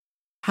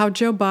How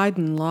Joe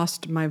Biden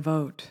lost my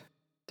vote.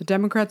 The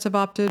Democrats have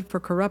opted for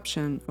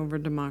corruption over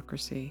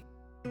democracy.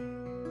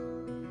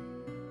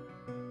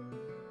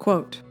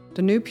 Quote,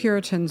 "The New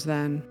Puritans,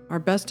 then, are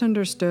best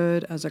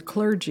understood as a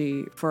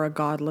clergy for a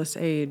godless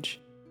age,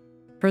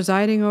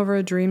 presiding over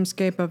a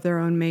dreamscape of their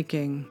own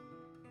making,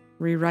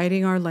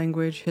 rewriting our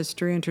language,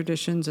 history, and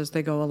traditions as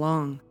they go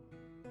along.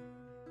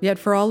 Yet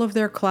for all of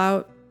their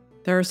clout,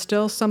 there are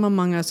still some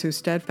among us who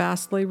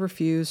steadfastly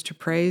refuse to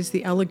praise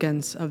the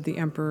elegance of the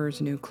emperor's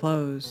new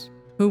clothes,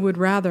 who would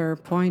rather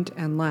point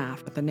and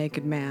laugh at the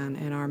naked man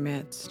in our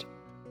midst.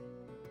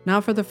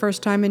 Now, for the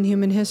first time in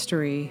human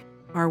history,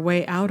 our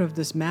way out of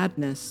this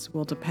madness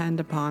will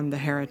depend upon the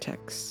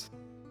heretics."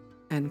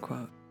 End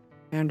quote.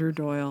 Andrew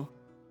Doyle,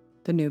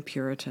 The New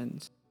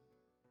Puritans.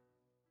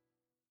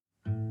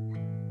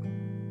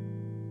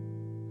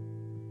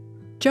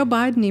 Joe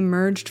Biden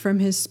emerged from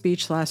his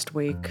speech last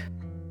week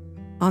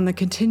on the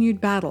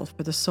continued battle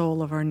for the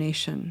soul of our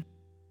nation,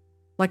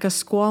 like a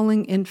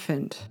squalling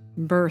infant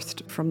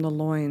birthed from the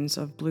loins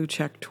of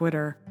blue-check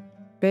Twitter,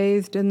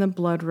 bathed in the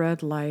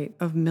blood-red light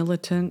of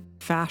militant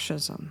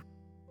fascism.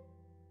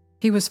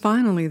 He was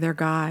finally their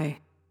guy.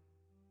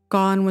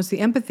 Gone was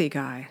the empathy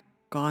guy.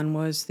 Gone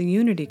was the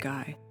unity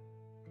guy.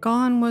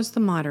 Gone was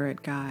the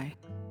moderate guy.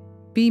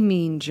 Be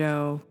mean,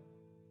 Joe.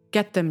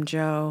 Get them,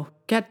 Joe.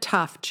 Get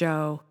tough,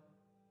 Joe.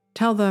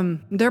 Tell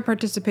them their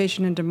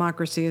participation in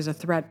democracy is a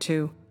threat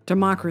to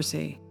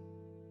democracy.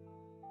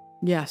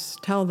 Yes,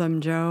 tell them,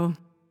 Joe.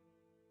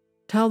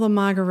 Tell the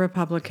MAGA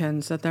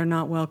Republicans that they're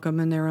not welcome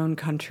in their own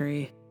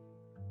country.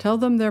 Tell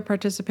them their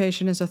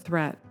participation is a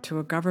threat to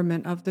a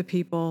government of the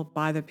people,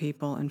 by the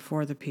people, and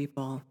for the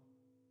people.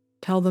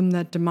 Tell them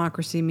that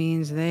democracy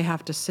means they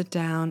have to sit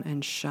down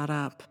and shut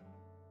up.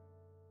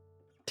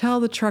 Tell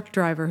the truck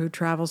driver who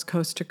travels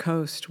coast to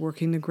coast,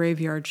 working the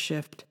graveyard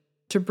shift,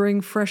 to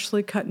bring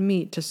freshly cut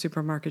meat to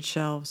supermarket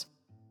shelves.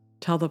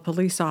 Tell the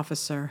police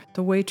officer,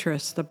 the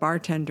waitress, the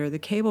bartender, the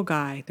cable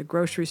guy, the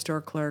grocery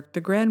store clerk,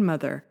 the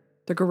grandmother,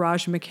 the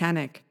garage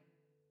mechanic,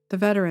 the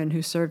veteran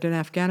who served in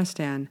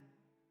Afghanistan,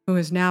 who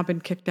has now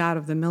been kicked out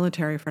of the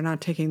military for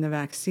not taking the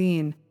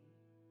vaccine,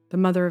 the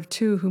mother of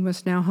two who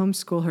must now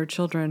homeschool her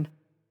children,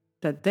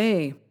 that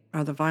they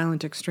are the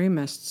violent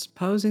extremists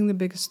posing the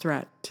biggest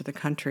threat to the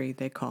country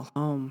they call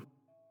home.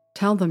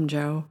 Tell them,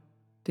 Joe,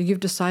 that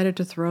you've decided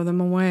to throw them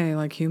away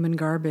like human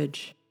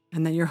garbage,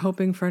 and that you're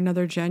hoping for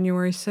another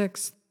January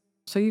 6th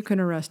so you can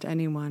arrest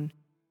anyone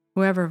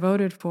who ever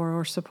voted for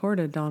or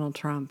supported Donald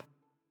Trump.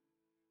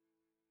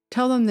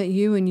 Tell them that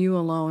you and you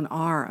alone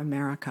are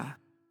America,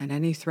 and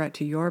any threat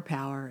to your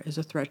power is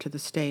a threat to the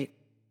state,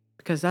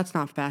 because that's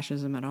not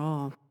fascism at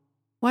all.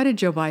 Why did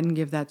Joe Biden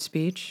give that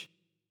speech?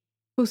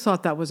 Who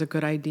thought that was a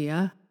good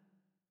idea?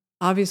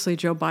 Obviously,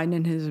 Joe Biden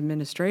and his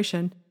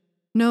administration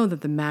know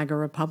that the MAGA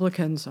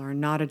Republicans are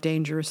not a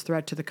dangerous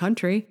threat to the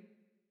country.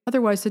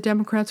 Otherwise, the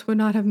Democrats would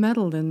not have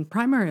meddled in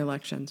primary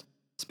elections,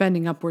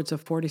 spending upwards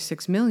of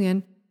 $46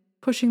 million,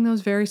 pushing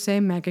those very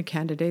same MAGA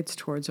candidates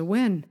towards a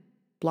win,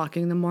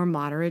 blocking the more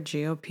moderate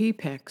GOP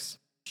picks.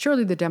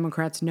 Surely the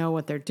Democrats know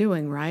what they're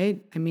doing,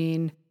 right? I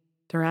mean,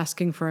 they're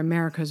asking for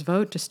America's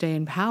vote to stay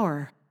in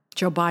power.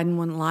 Joe Biden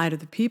wouldn't lie to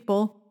the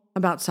people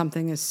about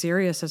something as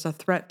serious as a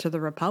threat to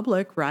the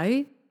republic,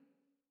 right?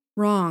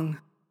 Wrong.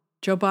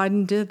 Joe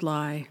Biden did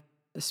lie.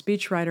 The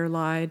speechwriter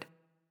lied.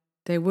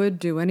 They would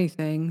do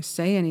anything,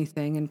 say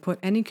anything, and put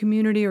any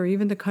community or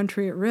even the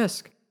country at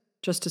risk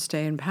just to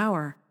stay in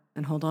power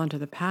and hold on to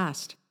the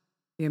past,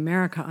 the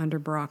America under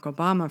Barack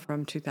Obama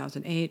from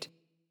 2008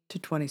 to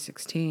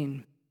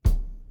 2016.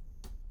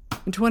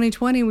 In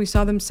 2020, we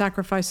saw them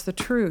sacrifice the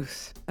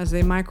truth as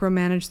they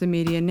micromanaged the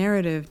media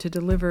narrative to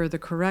deliver the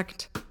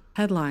correct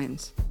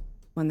headlines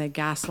when they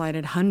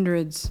gaslighted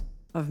hundreds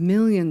of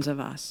millions of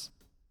us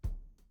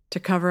to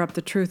cover up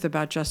the truth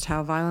about just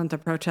how violent the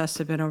protests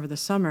have been over the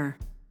summer.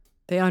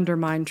 They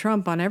undermined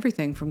Trump on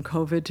everything from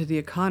COVID to the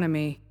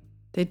economy.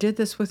 They did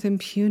this with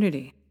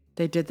impunity.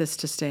 They did this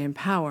to stay in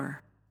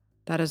power.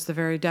 That is the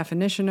very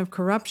definition of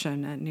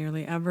corruption at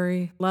nearly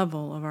every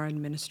level of our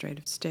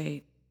administrative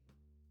state.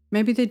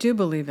 Maybe they do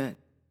believe it.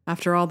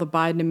 After all, the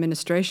Biden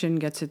administration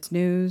gets its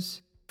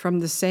news from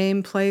the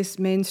same place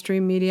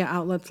mainstream media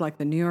outlets like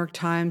the New York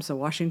Times, the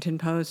Washington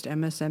Post,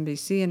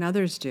 MSNBC, and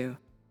others do.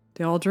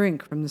 They all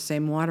drink from the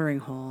same watering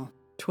hole,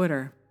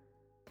 Twitter.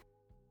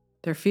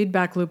 Their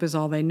feedback loop is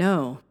all they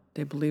know.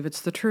 They believe it's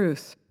the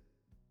truth.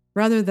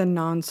 Rather than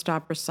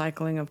nonstop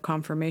recycling of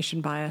confirmation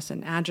bias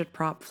and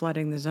agitprop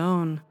flooding the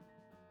zone,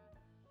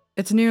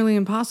 it's nearly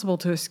impossible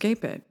to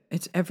escape it.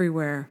 It's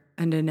everywhere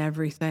and in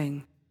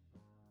everything.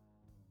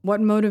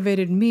 What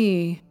motivated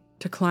me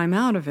to climb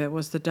out of it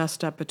was the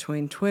dust-up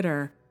between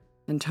Twitter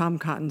and Tom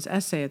Cotton's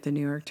essay at the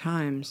New York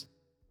Times.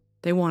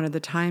 They wanted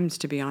the Times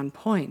to be on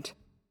point,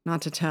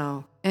 not to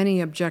tell any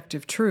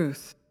objective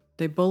truth.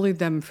 They bullied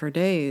them for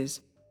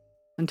days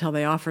until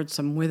they offered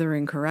some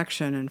withering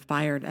correction and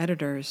fired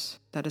editors.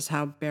 That is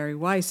how Barry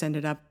Weiss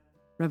ended up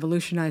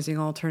revolutionizing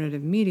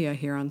alternative media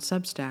here on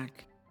Substack.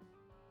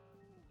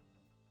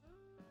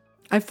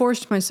 I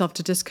forced myself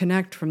to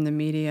disconnect from the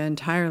media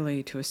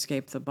entirely to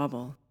escape the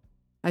bubble.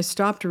 I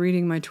stopped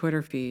reading my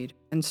Twitter feed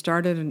and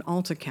started an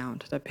alt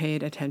account that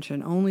paid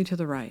attention only to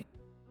the right.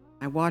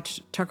 I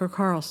watched Tucker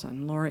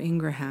Carlson, Laura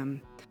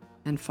Ingraham,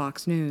 and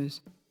Fox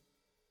News.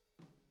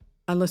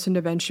 I listened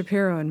to Ben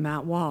Shapiro and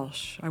Matt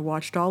Walsh. I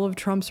watched all of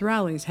Trump's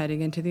rallies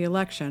heading into the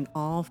election,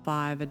 all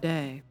 5 a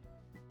day.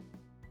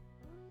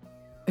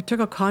 It took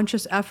a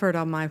conscious effort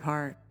on my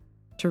part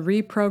to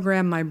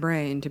reprogram my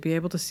brain to be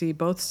able to see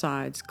both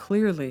sides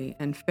clearly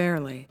and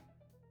fairly.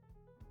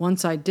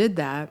 Once I did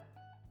that,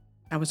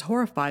 I was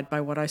horrified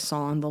by what I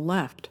saw on the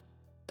left,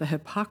 the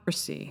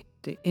hypocrisy,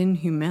 the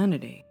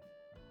inhumanity.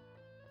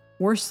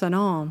 Worse than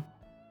all,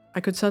 I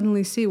could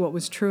suddenly see what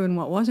was true and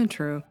what wasn't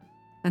true,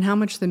 and how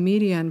much the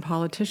media and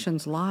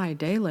politicians lie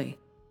daily.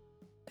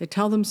 They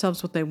tell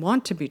themselves what they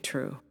want to be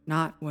true,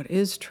 not what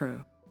is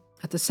true.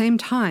 At the same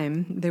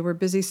time, they were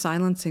busy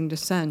silencing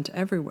dissent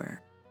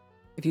everywhere.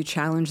 If you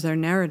challenge their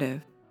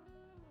narrative,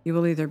 you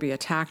will either be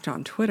attacked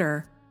on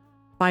Twitter,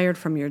 fired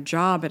from your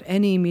job at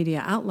any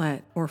media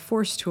outlet, or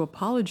forced to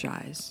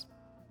apologize.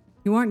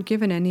 You aren't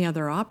given any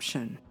other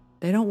option.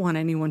 They don't want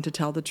anyone to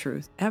tell the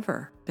truth,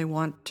 ever. They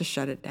want to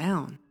shut it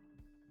down.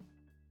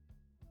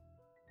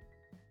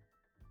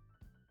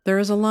 There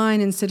is a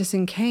line in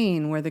Citizen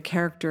Kane where the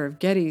character of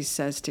Geddes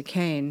says to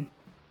Kane,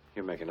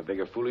 "You're making a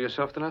bigger fool of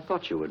yourself than I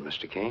thought you would,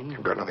 Mr. Kane.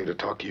 I've got nothing to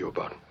talk to you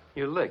about.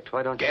 You licked.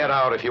 Why don't you... Get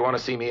out. If you want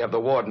to see me, have the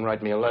warden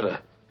write me a letter.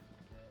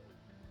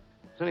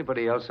 If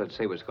anybody else that'd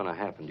say what's going to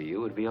happen to you,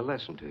 it would be a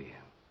lesson to you.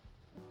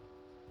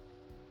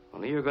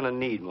 Only you're going to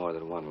need more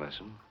than one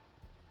lesson.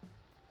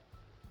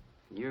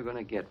 You're going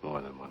to get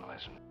more than one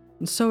lesson."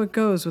 And so it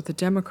goes with the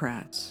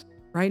Democrats.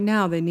 Right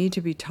now, they need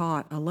to be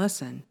taught a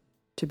lesson.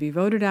 To be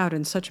voted out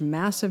in such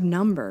massive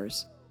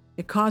numbers,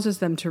 it causes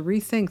them to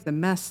rethink the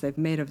mess they've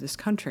made of this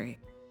country.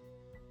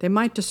 They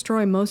might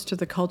destroy most of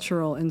the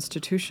cultural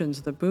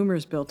institutions the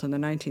boomers built in the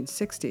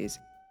 1960s,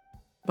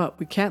 but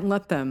we can't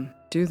let them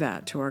do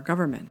that to our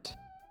government.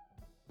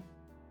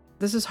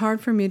 This is hard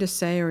for me to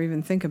say or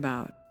even think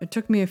about. It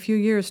took me a few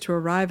years to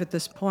arrive at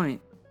this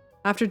point.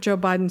 After Joe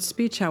Biden's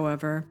speech,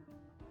 however,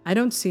 I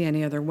don't see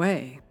any other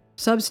way.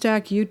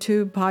 Substack,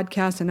 YouTube,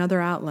 podcasts, and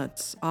other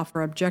outlets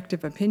offer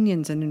objective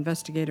opinions and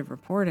investigative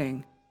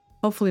reporting.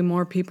 Hopefully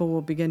more people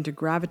will begin to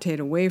gravitate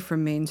away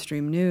from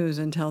mainstream news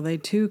until they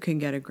too can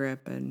get a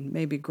grip and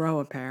maybe grow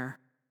a pair.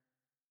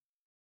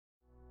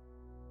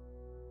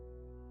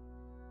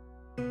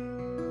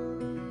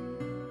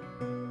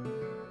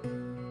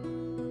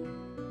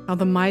 How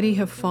the mighty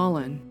have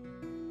fallen.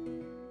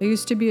 I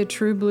used to be a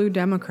true blue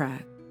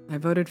Democrat. I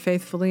voted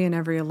faithfully in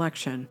every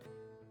election.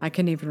 I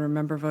can even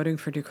remember voting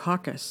for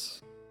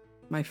Dukakis.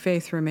 My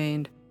faith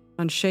remained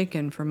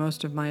unshaken for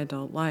most of my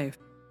adult life.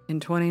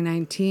 In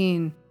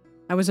 2019,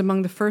 I was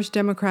among the first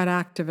Democrat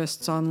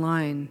activists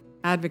online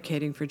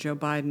advocating for Joe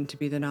Biden to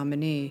be the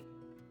nominee,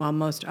 while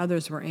most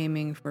others were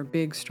aiming for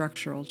big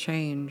structural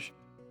change.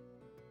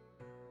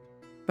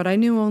 But I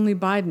knew only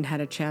Biden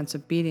had a chance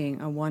of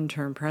beating a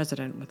one-term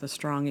president with a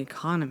strong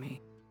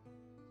economy.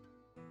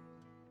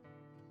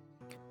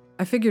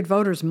 I figured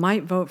voters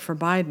might vote for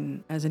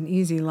Biden as an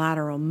easy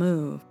lateral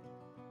move.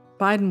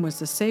 Biden was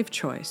the safe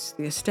choice,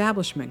 the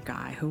establishment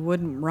guy who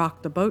wouldn't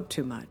rock the boat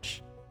too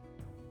much.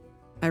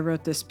 I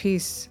wrote this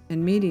piece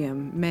in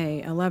Medium,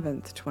 May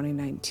 11th,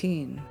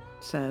 2019.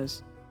 It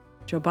says,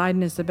 "Joe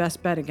Biden is the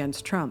best bet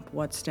against Trump.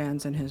 What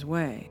stands in his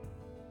way?"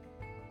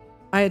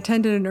 I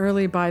attended an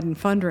early Biden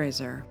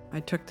fundraiser. I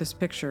took this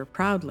picture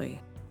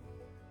proudly.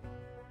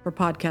 For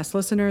podcast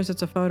listeners,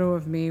 it's a photo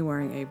of me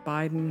wearing a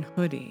Biden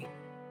hoodie.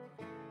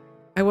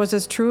 I was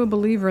as true a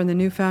believer in the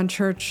newfound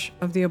church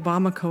of the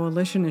Obama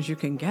coalition as you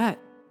can get.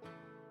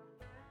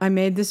 I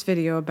made this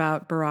video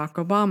about Barack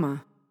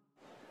Obama.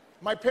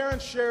 My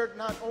parents shared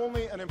not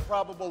only an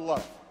improbable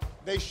love,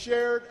 they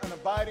shared an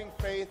abiding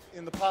faith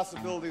in the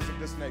possibilities of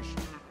this nation.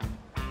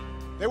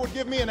 They would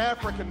give me an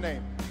African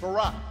name,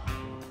 Barack,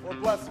 or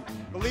Blessing,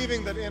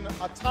 believing that in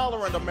a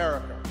tolerant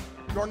America,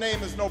 your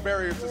name is no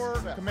barrier to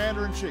success.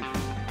 Commander-in-Chief,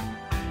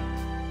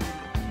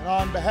 and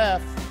on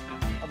behalf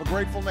of a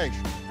grateful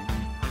nation,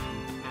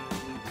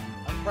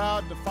 I'm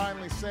proud to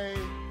finally say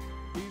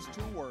these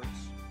two words.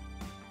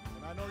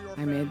 And I know your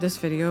I made this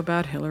video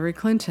about Hillary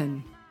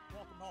Clinton.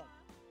 Welcome home.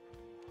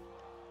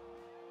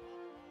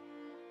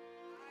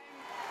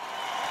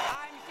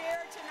 I'm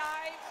here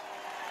tonight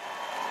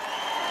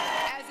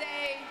as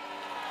a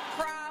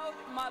proud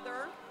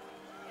mother,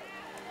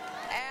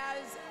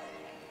 as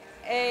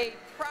a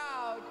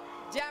proud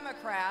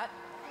Democrat,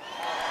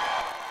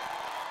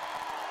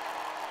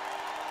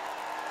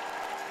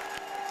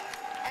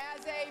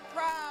 as a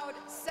proud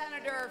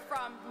senator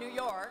from New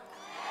York.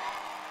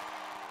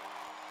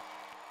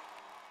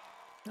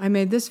 I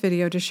made this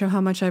video to show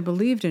how much I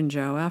believed in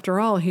Joe. After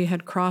all, he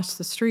had crossed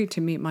the street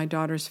to meet my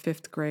daughter's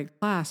 5th grade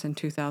class in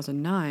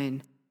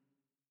 2009.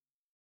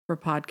 For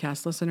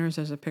podcast listeners,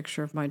 there's a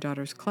picture of my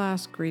daughter's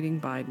class greeting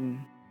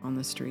Biden on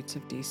the streets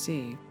of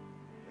D.C.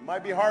 It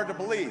might be hard to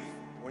believe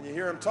when you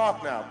hear him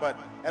talk now, but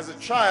as a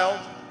child,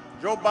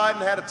 Joe Biden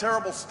had a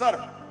terrible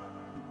stutter.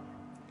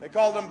 They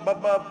called him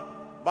Bubba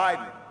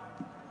Biden.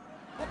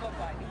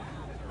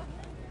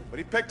 But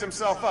he picked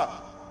himself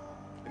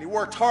up, and he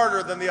worked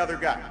harder than the other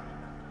guy,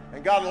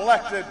 and got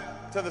elected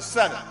to the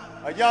Senate.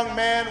 A young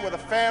man with a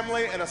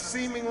family and a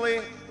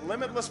seemingly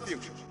limitless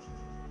future.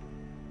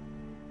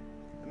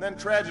 And then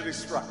tragedy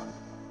struck.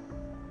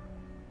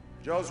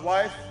 Joe's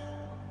wife,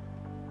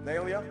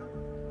 Nelia,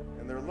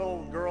 and their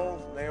little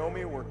girl,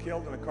 Naomi, were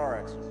killed in a car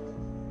accident.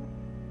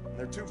 And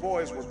their 2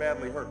 boys were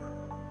badly hurt.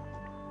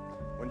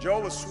 When Joe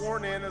was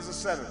sworn in as a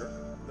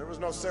senator, there was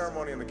no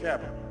ceremony in the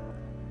cabinet.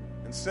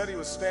 Instead, he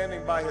was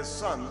standing by his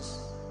sons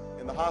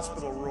in the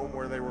hospital room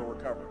where they were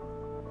recovering.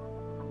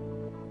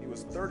 He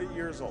was 30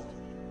 years old.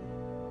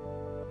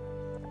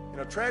 You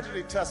know,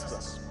 tragedy tests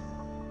us.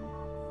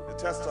 It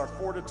tests our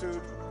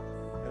fortitude,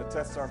 and it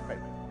tests our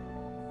faith.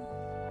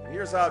 And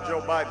here's how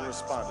Joe Biden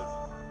responded.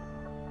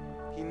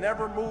 He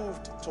never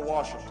moved to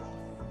Washington.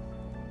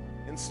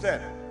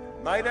 Instead,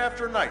 night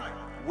after night,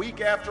 week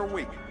after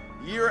week,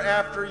 year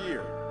after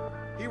year,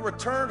 he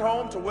returned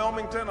home to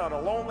Wilmington on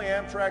a lonely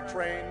Amtrak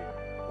train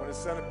when his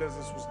Senate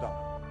business was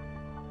done.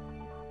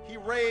 He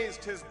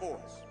raised his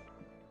boys,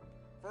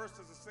 first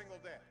as a single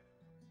dad.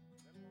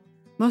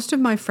 Most of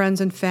my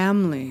friends and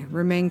family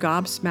remain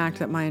gobsmacked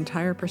that my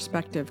entire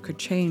perspective could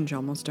change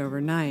almost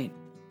overnight.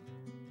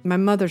 My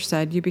mother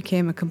said, "You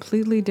became a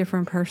completely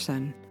different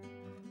person."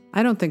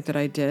 I don't think that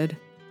I did.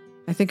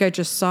 I think I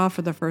just saw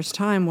for the first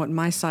time what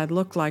my side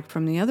looked like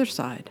from the other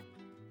side.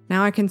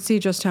 Now I can see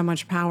just how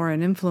much power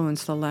and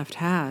influence the left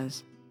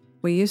has.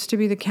 We used to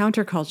be the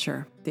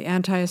counterculture, the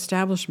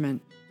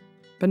anti-establishment,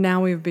 but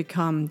now we've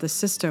become the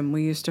system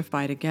we used to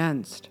fight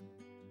against.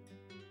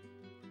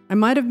 I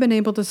might have been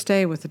able to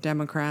stay with the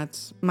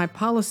Democrats. My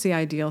policy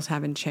ideals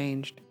haven't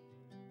changed.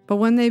 But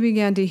when they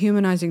began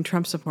dehumanizing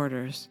Trump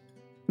supporters,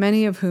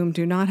 many of whom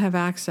do not have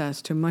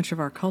access to much of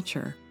our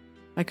culture,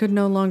 I could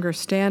no longer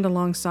stand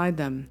alongside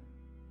them.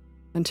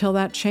 Until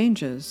that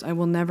changes, I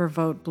will never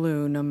vote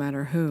blue no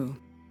matter who.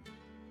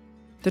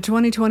 The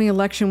 2020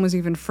 election was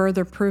even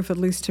further proof, at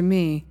least to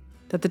me,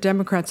 that the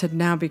Democrats had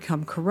now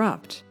become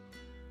corrupt,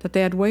 that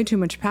they had way too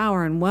much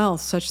power and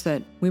wealth such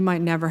that we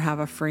might never have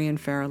a free and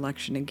fair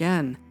election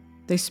again.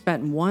 They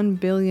spent $1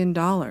 billion,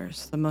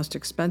 the most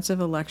expensive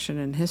election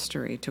in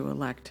history, to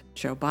elect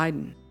Joe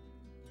Biden.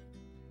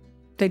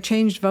 They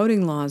changed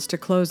voting laws to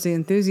close the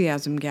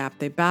enthusiasm gap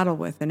they battle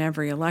with in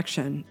every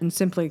election and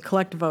simply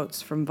collect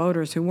votes from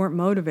voters who weren't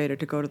motivated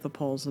to go to the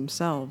polls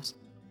themselves.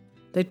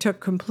 They took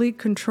complete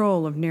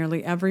control of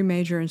nearly every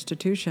major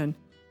institution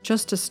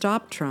just to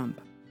stop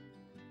Trump.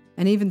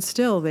 And even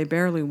still, they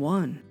barely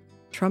won.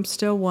 Trump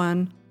still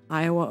won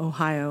Iowa,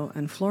 Ohio,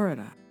 and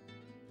Florida.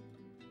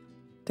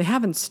 They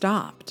haven't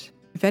stopped.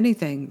 If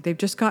anything, they've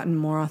just gotten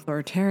more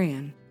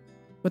authoritarian.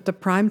 With the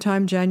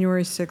primetime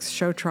January 6th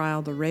show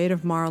trial, the raid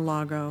of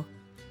Mar-a-Lago,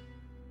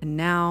 and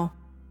now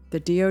the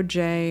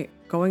DOJ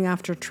going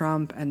after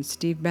Trump and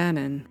Steve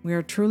Bannon, we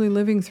are truly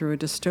living through a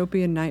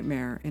dystopian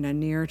nightmare in a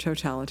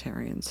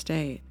near-totalitarian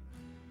state.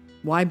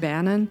 Why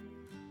Bannon?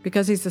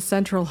 Because he's the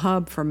central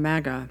hub for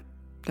MAGA.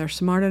 They're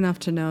smart enough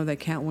to know they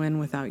can't win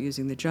without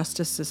using the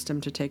justice system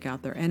to take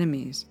out their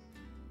enemies.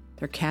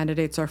 Their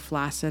candidates are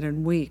flaccid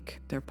and weak.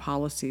 Their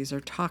policies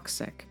are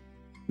toxic.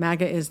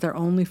 MAGA is their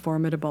only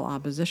formidable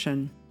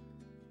opposition.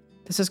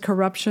 This is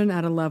corruption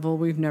at a level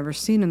we've never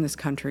seen in this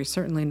country,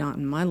 certainly not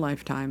in my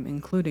lifetime,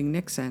 including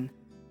Nixon.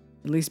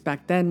 At least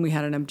back then we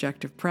had an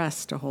objective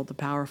press to hold the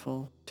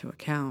powerful to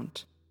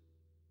account.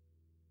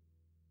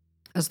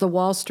 As the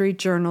Wall Street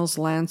Journal's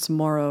Lance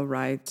Morrow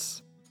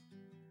writes,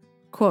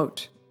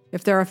 quote,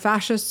 "If there are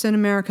fascists in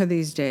America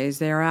these days,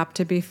 they are apt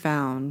to be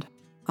found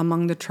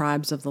among the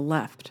tribes of the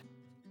left.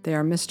 They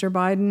are Mr.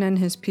 Biden and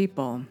his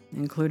people,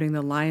 including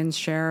the lion's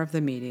share of the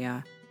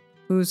media,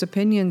 whose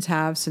opinions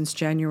have, since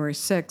January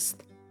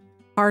 6th,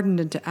 hardened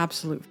into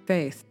absolute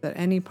faith that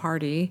any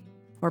party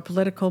or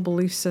political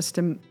belief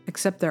system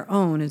except their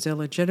own is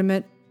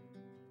illegitimate,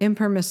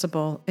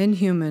 impermissible,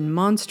 inhuman,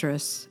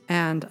 monstrous,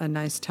 and, a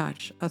nice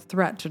touch, a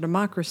threat to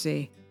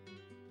democracy.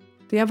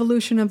 The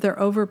evolution of their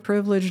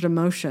overprivileged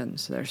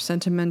emotions, their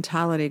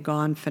sentimentality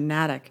gone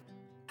fanatic,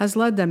 has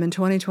led them in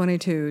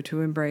 2022 to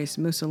embrace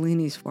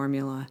Mussolini's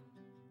formula.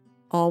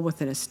 All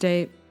within a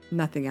state,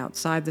 nothing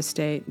outside the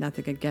state,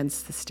 nothing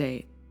against the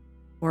state,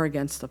 or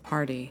against the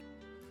party.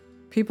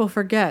 People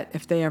forget,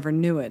 if they ever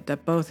knew it,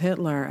 that both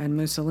Hitler and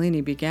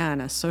Mussolini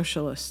began as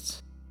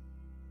socialists.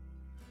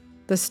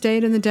 The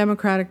state and the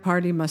Democratic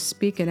Party must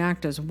speak and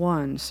act as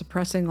one,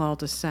 suppressing all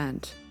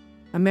dissent.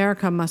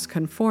 America must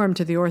conform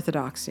to the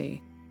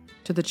orthodoxy,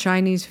 to the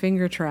Chinese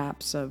finger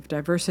traps of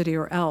diversity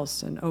or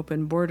else and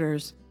open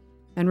borders,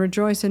 and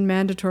rejoice in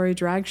mandatory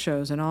drag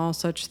shows and all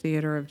such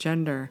theater of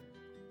gender.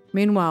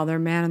 Meanwhile, their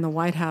man in the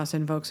White House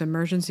invokes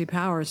emergency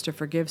powers to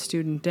forgive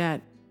student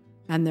debt,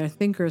 and their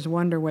thinkers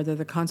wonder whether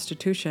the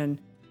Constitution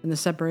and the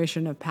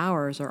separation of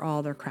powers are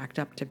all they're cracked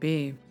up to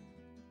be.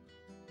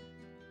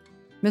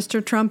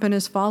 Mr. Trump and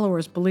his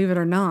followers, believe it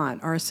or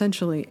not, are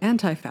essentially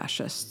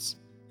anti-fascists.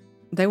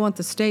 They want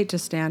the state to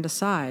stand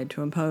aside,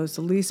 to impose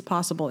the least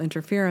possible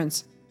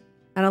interference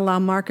and allow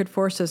market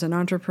forces and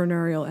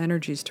entrepreneurial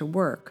energies to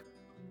work.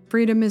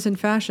 Freedom isn't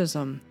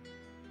fascism.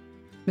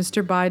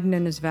 Mr. Biden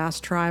and his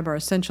vast tribe are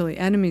essentially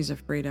enemies of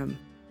freedom,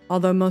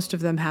 although most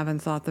of them haven't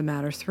thought the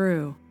matter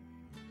through.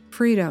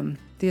 Freedom,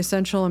 the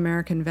essential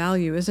American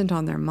value, isn't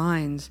on their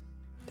minds.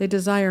 They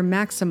desire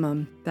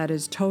maximum, that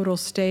is, total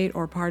state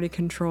or party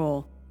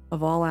control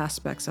of all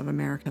aspects of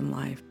American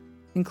life,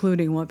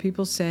 including what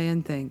people say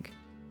and think.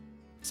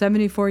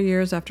 74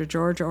 years after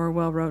George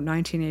Orwell wrote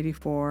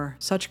 1984,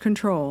 such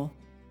control,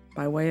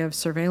 by way of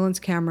surveillance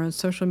cameras,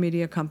 social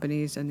media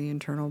companies, and the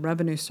Internal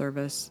Revenue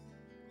Service,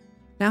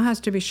 now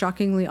has to be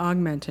shockingly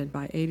augmented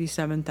by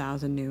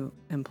 87,000 new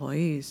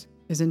employees,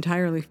 is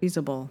entirely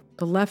feasible.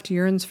 The left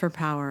yearns for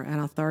power and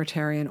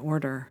authoritarian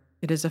order.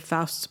 It is a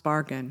Faust's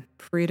bargain.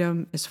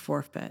 Freedom is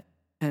forfeit.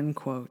 End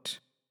quote.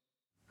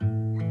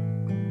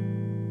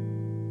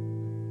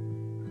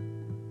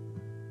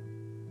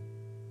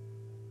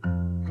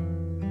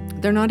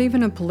 They're not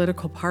even a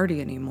political party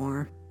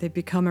anymore. They've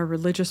become a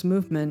religious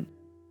movement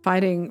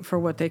fighting for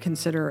what they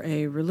consider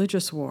a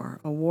religious war,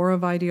 a war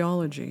of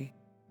ideology.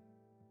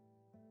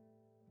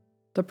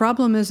 The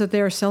problem is that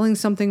they are selling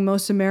something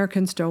most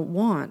Americans don't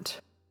want.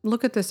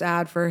 Look at this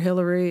ad for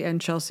Hillary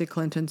and Chelsea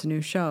Clinton's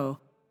new show.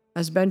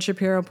 As Ben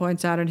Shapiro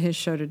points out in his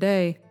show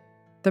today,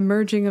 the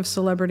merging of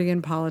celebrity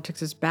and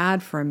politics is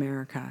bad for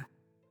America.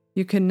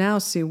 You can now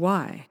see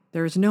why.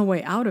 There is no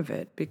way out of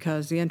it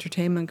because the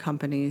entertainment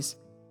companies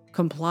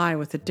comply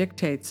with the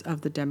dictates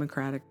of the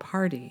Democratic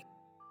Party,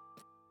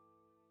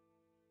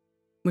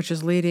 which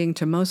is leading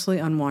to mostly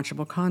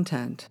unwatchable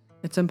content.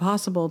 It's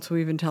impossible to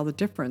even tell the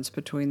difference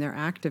between their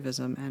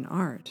activism and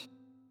art.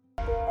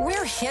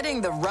 We're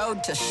hitting the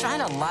road to shine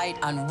a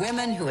light on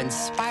women who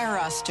inspire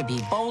us to be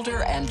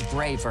bolder and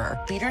braver.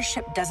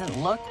 Leadership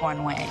doesn't look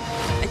one way.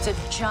 It's a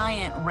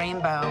giant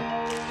rainbow.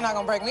 You're not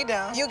gonna break me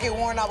down. You'll get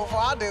worn out before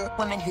I do.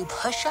 Women who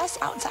push us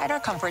outside our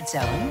comfort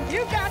zone.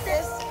 You got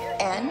this.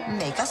 And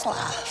make us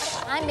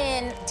laugh. I'm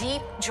in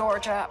deep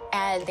Georgia,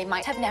 and they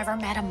might have never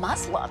met a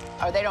Muslim.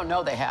 Or they don't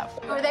know they have.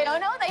 Or they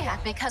don't know they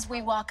have, because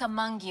we walk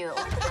among you.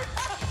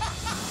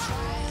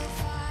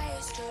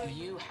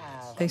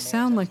 They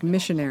sound like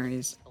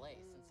missionaries,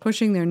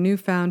 pushing their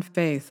newfound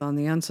faith on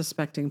the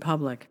unsuspecting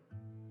public.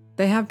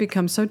 They have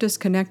become so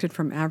disconnected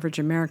from average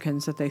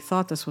Americans that they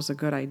thought this was a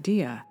good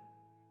idea.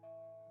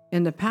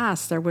 In the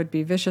past, there would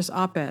be vicious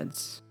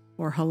op-eds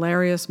or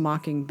hilarious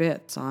mocking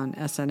bits on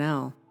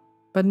SNL,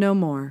 but no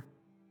more.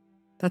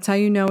 That's how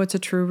you know it's a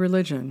true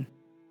religion.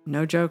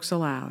 No jokes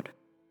allowed.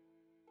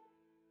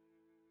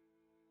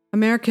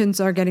 Americans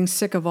are getting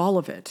sick of all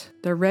of it.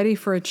 They're ready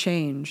for a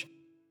change.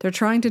 They're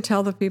trying to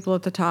tell the people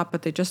at the top,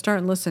 but they just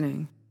aren't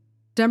listening.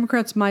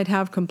 Democrats might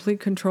have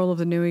complete control of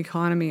the new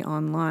economy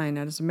online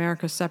as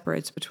America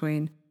separates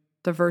between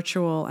the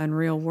virtual and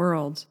real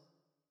worlds.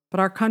 But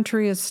our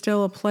country is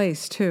still a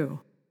place, too.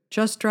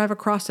 Just drive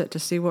across it to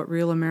see what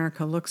real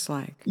America looks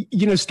like.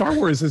 You know, Star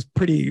Wars is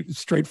pretty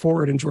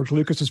straightforward, and George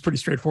Lucas was pretty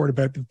straightforward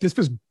about it. This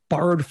was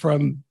borrowed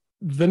from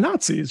the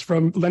Nazis,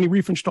 from Leni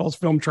Riefenstahl's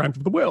film Triumph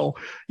of the Will,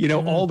 you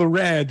know, all the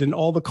red and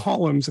all the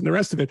columns and the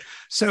rest of it.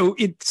 So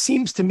it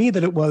seems to me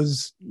that it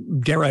was,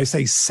 dare I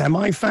say,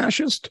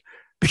 semi-fascist,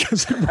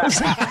 because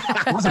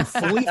it wasn't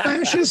fully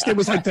fascist. It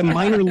was like the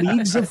minor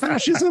leagues of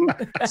fascism.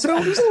 So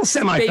it was a little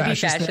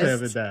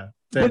semi-fascist.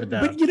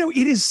 But you know,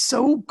 it is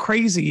so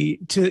crazy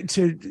to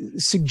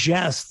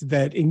suggest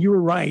that, and you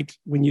were right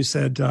when you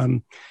said,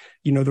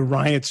 you know, the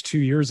riots 2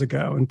 years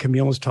ago, and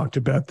Camille has talked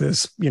about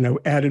this, you know,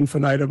 ad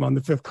infinitum on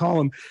the fifth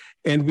column,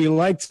 and we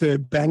like to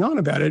bang on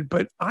about it.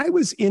 But I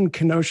was in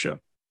Kenosha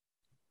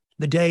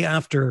the day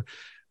after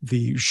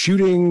the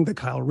shooting, the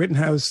Kyle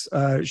Rittenhouse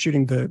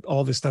shooting,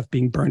 all this stuff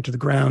being burned to the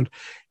ground.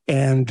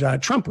 And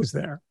Trump was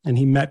there, and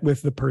he met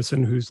with the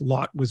person whose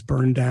lot was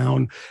burned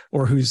down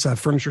or whose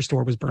furniture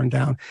store was burned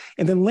down.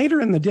 And then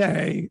later in the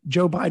day,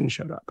 Joe Biden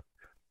showed up,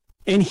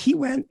 and he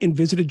went and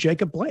visited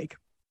Jacob Blake.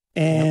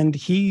 And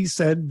he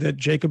said that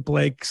Jacob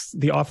Blake's,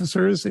 the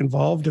officers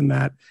involved in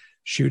that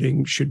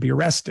shooting, should be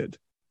arrested.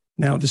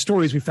 Now, the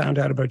stories we found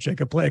out about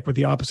Jacob Blake were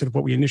the opposite of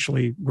what we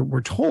initially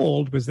were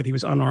told, was that he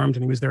was unarmed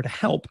and he was there to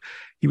help.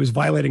 He was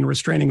violating a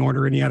restraining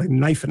order and he had a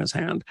knife in his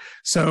hand.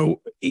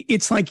 So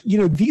it's like, you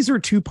know, these are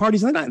two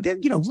parties. And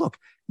then, you know, look,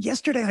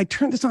 yesterday I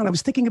turned this on. I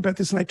was thinking about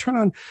this, and I turned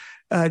on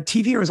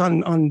TV, or was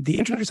on the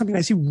internet or something. And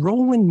I see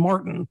Roland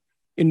Martin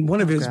in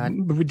one of his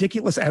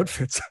ridiculous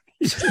outfits.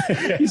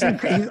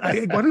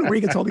 I don't know where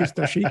he gets all these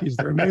dashikis.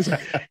 They're amazing.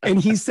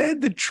 And he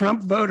said that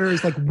Trump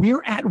voters, like,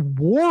 we're at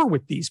war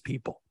with these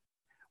people.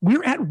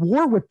 We're at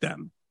war with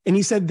them. And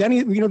he said, then,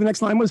 you know, the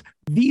next line was,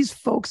 these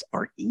folks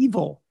are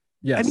evil.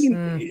 Yes. I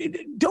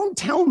mean, don't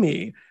tell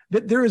me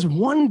that there is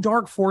one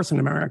dark force in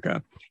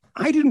America.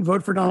 I didn't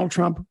vote for Donald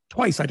Trump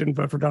twice. I didn't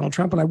vote for Donald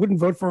Trump, and I wouldn't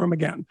vote for him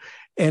again.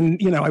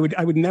 And, you know,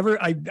 I would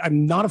never,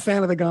 I'm not a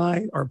fan of the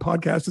guy. Our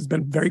podcast has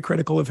been very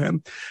critical of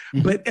him.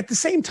 Mm-hmm. But at the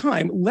same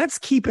time, let's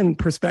keep in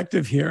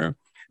perspective here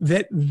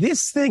that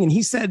this thing, and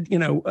he said, you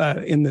know,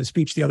 in the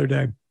speech the other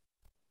day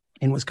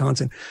in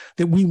Wisconsin,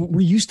 that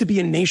we used to be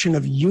a nation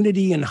of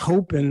unity and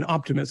hope and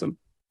optimism.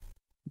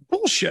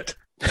 Bullshit.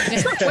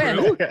 It's not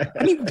true.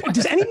 I mean,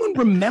 does anyone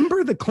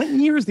remember the Clinton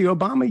years, the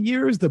Obama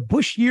years, the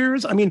Bush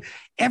years? I mean,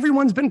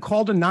 everyone's been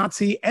called a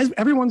Nazi,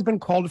 everyone's been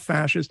called a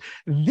fascist.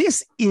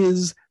 This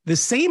is the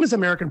same as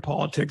American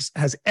politics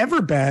has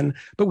ever been,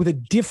 but with a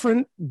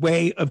different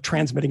way of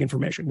transmitting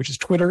information, which is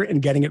Twitter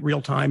and getting it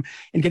real time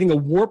and getting a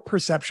warped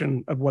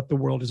perception of what the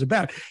world is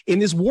about.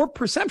 And this warped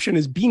perception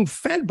is being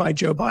fed by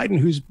Joe Biden,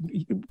 who's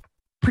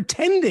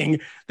pretending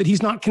that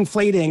he's not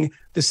conflating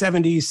the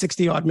 70,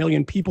 60 odd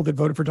million people that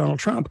voted for Donald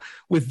Trump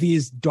with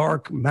these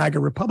dark MAGA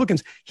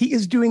Republicans. He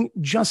is doing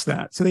just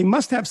that. So they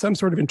must have some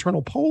sort of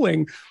internal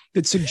polling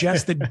that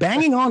suggests that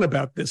banging on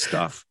about this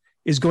stuff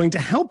is going to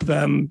help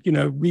them,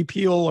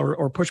 repeal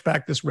or push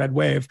back this red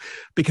wave,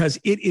 because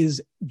it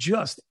is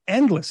just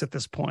endless at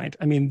this point.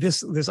 I mean,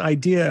 this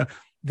idea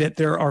that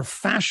there are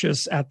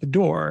fascists at the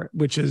door,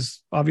 which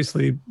is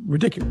obviously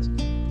ridiculous.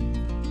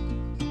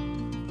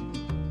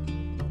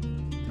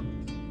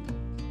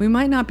 We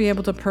might not be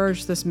able to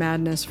purge this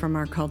madness from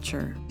our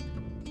culture,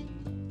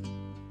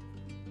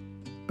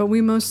 but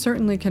we most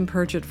certainly can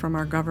purge it from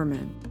our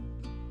government.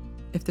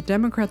 If the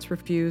Democrats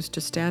refuse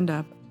to stand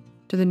up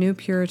to the new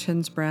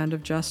Puritans' brand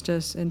of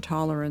justice,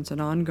 intolerance, and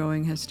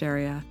ongoing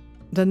hysteria,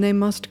 then they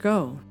must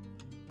go.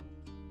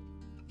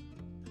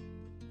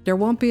 There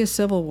won't be a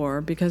civil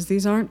war because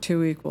these aren't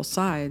two equal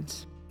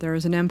sides. There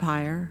is an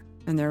empire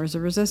and there is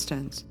a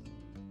resistance.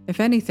 If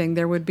anything,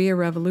 there would be a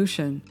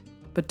revolution.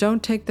 But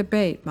don't take the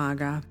bait,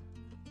 MAGA.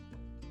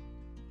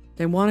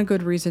 They want a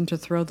good reason to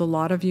throw the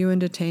lot of you in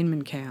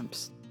detainment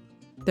camps.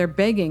 They're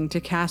begging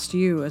to cast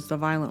you as the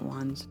violent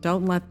ones.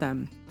 Don't let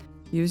them.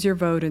 Use your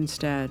vote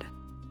instead.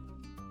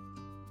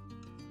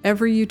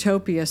 Every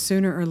utopia,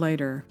 sooner or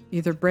later,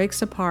 either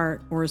breaks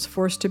apart or is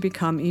forced to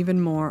become even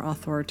more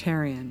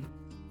authoritarian.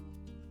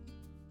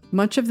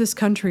 Much of this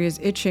country is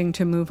itching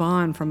to move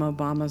on from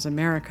Obama's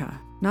America,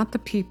 not the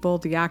people,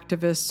 the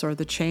activists, or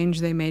the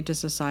change they made to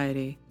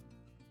society,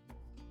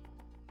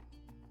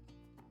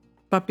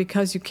 but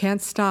because you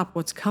can't stop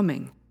what's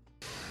coming.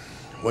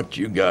 What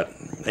you got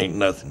ain't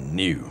nothing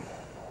new.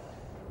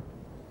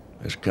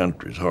 This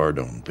country's hard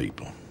on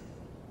people.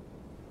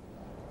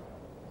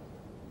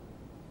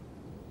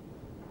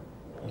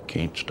 You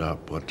can't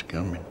stop what's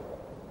coming.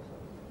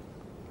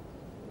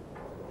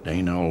 It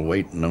ain't all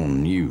waiting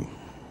on you.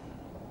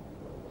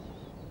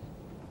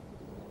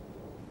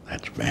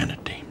 That's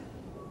vanity.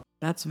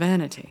 That's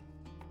vanity.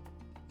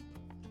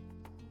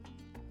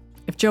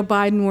 If Joe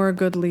Biden were a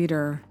good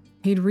leader,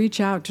 he'd reach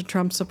out to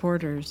Trump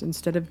supporters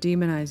instead of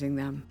demonizing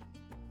them.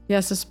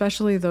 Yes,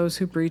 especially those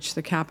who breached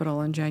the Capitol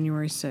on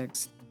January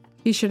 6th.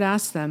 He should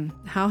ask them,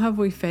 how have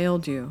we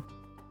failed you?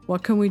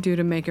 What can we do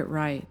to make it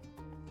right?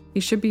 He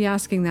should be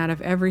asking that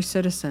of every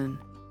citizen,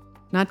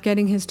 not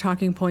getting his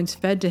talking points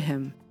fed to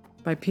him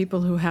by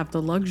people who have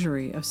the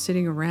luxury of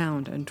sitting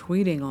around and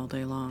tweeting all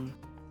day long.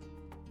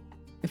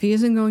 If he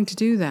isn't going to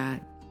do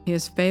that, he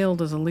has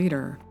failed as a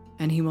leader,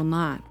 and he will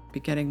not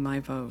be getting my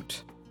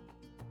vote.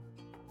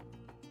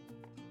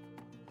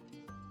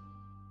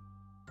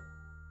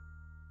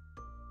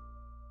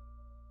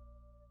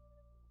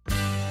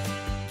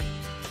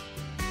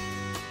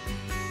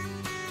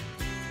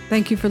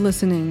 Thank you for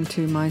listening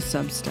to my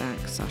Substack,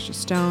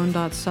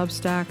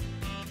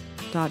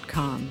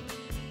 sashastone.substack.com.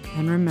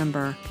 And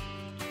remember,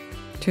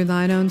 to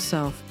thine own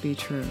self be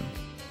true.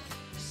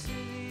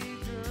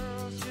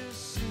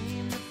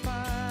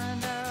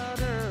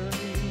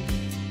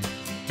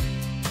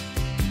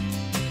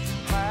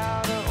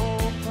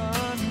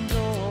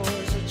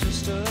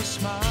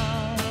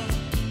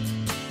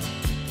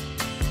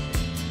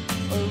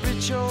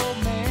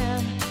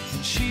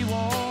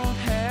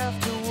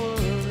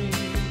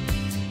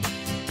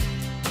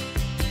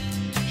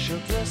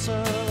 Dress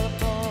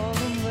up all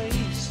in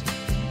lace,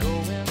 go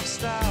in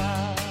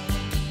style.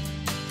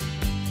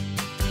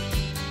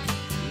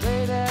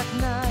 Late at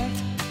night,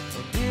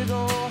 a big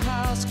old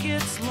house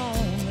gets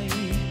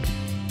lonely.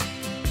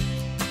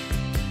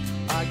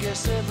 I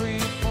guess every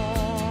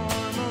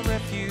form of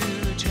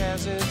refuge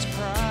has its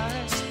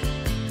price,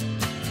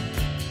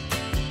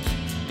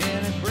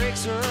 and it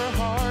breaks her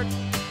heart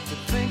to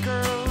think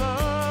her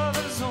love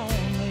is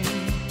only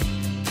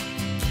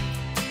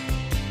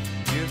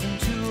given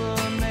to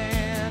a man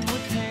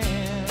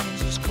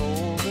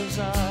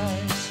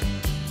ice.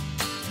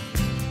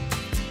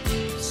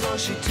 So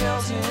she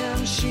tells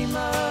him she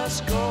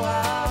must go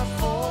out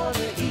for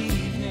the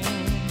evening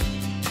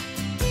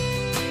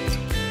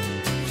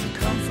to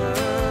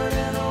comfort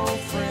an old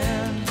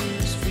friend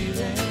who's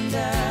feeling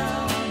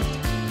down.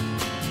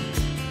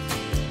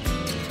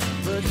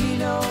 But he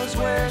knows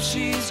where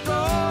she's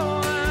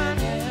going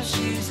as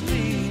she's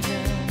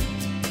leaving.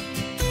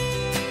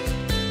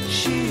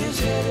 She is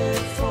headed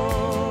for